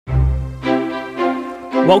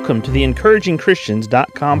Welcome to the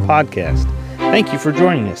EncouragingChristians.com podcast. Thank you for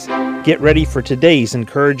joining us. Get ready for today's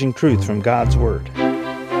encouraging truth from God's Word.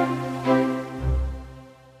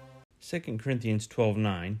 2 Corinthians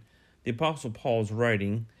 12:9, the Apostle Paul is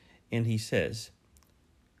writing, and he says,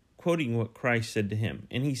 quoting what Christ said to him,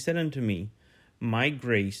 "And he said unto me, My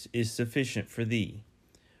grace is sufficient for thee,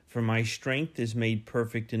 for my strength is made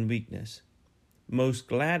perfect in weakness. Most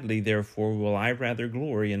gladly, therefore, will I rather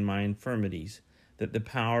glory in my infirmities, that the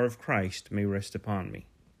power of Christ may rest upon me."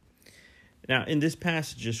 Now, in this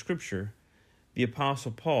passage of Scripture, the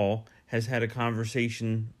Apostle Paul has had a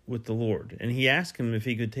conversation with the Lord, and he asked him if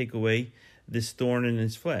he could take away this thorn in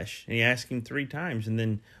his flesh. And he asked him 3 times, and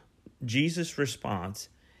then Jesus' response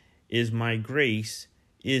is, "My grace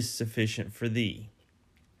is sufficient for thee,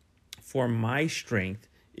 for my strength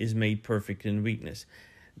is made perfect in weakness."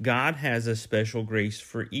 God has a special grace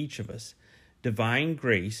for each of us. Divine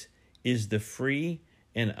grace is the free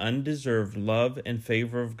and undeserved love and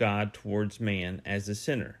favor of God towards man as a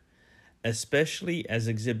sinner, especially as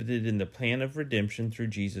exhibited in the plan of redemption through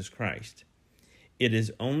Jesus Christ. It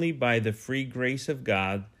is only by the free grace of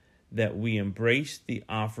God that we embrace the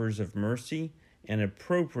offers of mercy and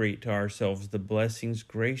appropriate to ourselves the blessings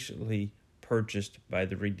graciously purchased by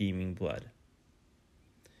the redeeming blood.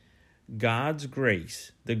 God's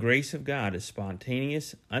grace, the grace of God, is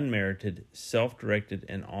spontaneous, unmerited, self-directed,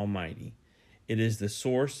 and almighty. It is the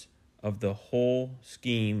source of the whole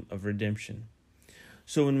scheme of redemption.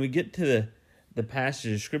 So when we get to the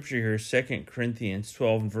passage of Scripture here, 2 Corinthians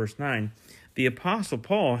 12 and verse 9, the Apostle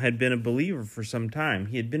Paul had been a believer for some time.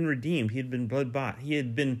 He had been redeemed. He had been blood-bought. He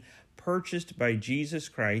had been purchased by Jesus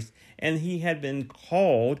Christ, and he had been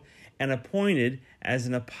called and appointed as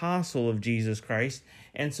an apostle of Jesus Christ.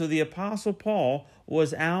 And so the Apostle Paul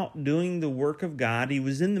was out doing the work of God. He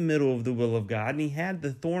was in the middle of the will of God, and he had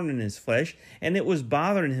the thorn in his flesh, and it was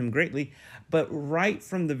bothering him greatly. But right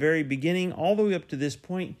from the very beginning, all the way up to this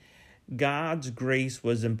point, God's grace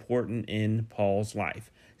was important in Paul's life.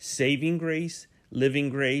 Saving grace, living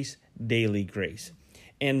grace, daily grace.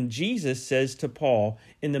 And Jesus says to Paul,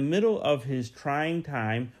 in the middle of his trying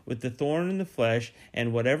time with the thorn in the flesh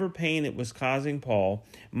and whatever pain it was causing Paul,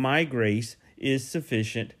 "My grace is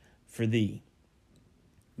sufficient for thee.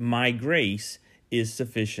 My grace is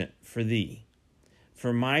sufficient for thee.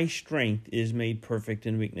 For my strength is made perfect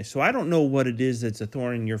in weakness." So I don't know what it is that's a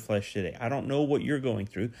thorn in your flesh today. I don't know what you're going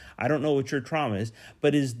through. I don't know what your trauma is.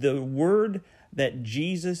 But is the word that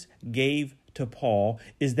Jesus gave to Paul,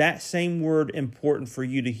 is that same word important for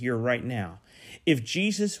you to hear right now? If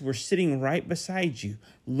Jesus were sitting right beside you,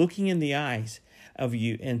 looking in the eyes of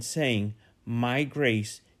you and saying, "My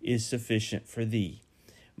grace is sufficient for thee.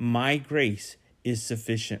 My grace is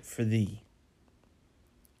sufficient for thee,"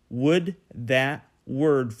 would that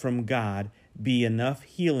word from God be enough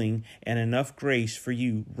healing and enough grace for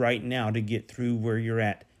you right now to get through where you're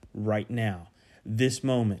at right now, this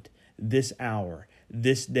moment, this hour,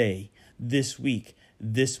 this day, this week,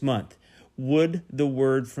 this month? Would the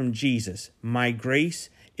word from Jesus, "My grace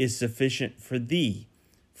is sufficient for thee,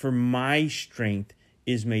 for my strength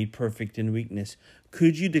is made perfect in weakness"?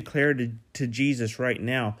 Could you declare to Jesus right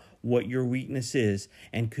now what your weakness is,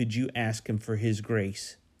 and could you ask him for his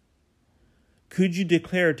grace? Could you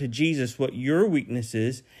declare to Jesus what your weakness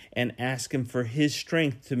is and ask him for his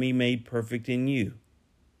strength to be made perfect in you?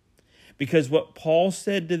 Because what Paul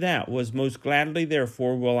said to that was, "Most gladly,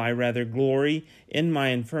 therefore, will I rather glory in my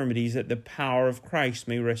infirmities, that the power of Christ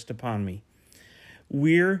may rest upon me."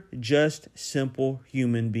 We're just simple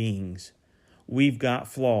human beings. We've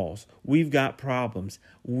got flaws. We've got problems.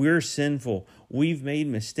 We're sinful. We've made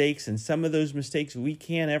mistakes, and some of those mistakes we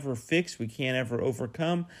can't ever fix. We can't ever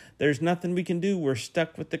overcome. There's nothing we can do. We're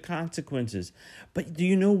stuck with the consequences. But do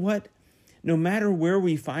you know what? No matter where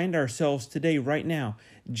we find ourselves today, right now,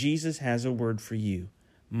 Jesus has a word for you.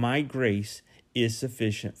 "My grace is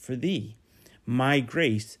sufficient for thee. My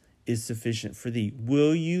grace is sufficient for thee."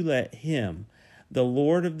 Will you let him, the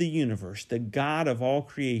Lord of the universe, the God of all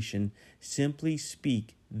creation, simply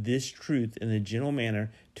speak this truth in a gentle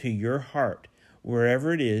manner to your heart,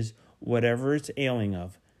 wherever it is, whatever it's ailing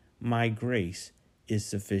of? "My grace is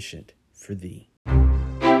sufficient for thee."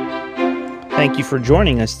 Thank you for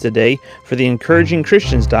joining us today for the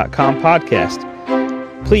EncouragingChristians.com podcast.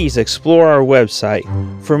 Please explore our website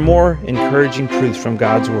for more encouraging truths from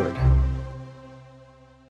God's Word.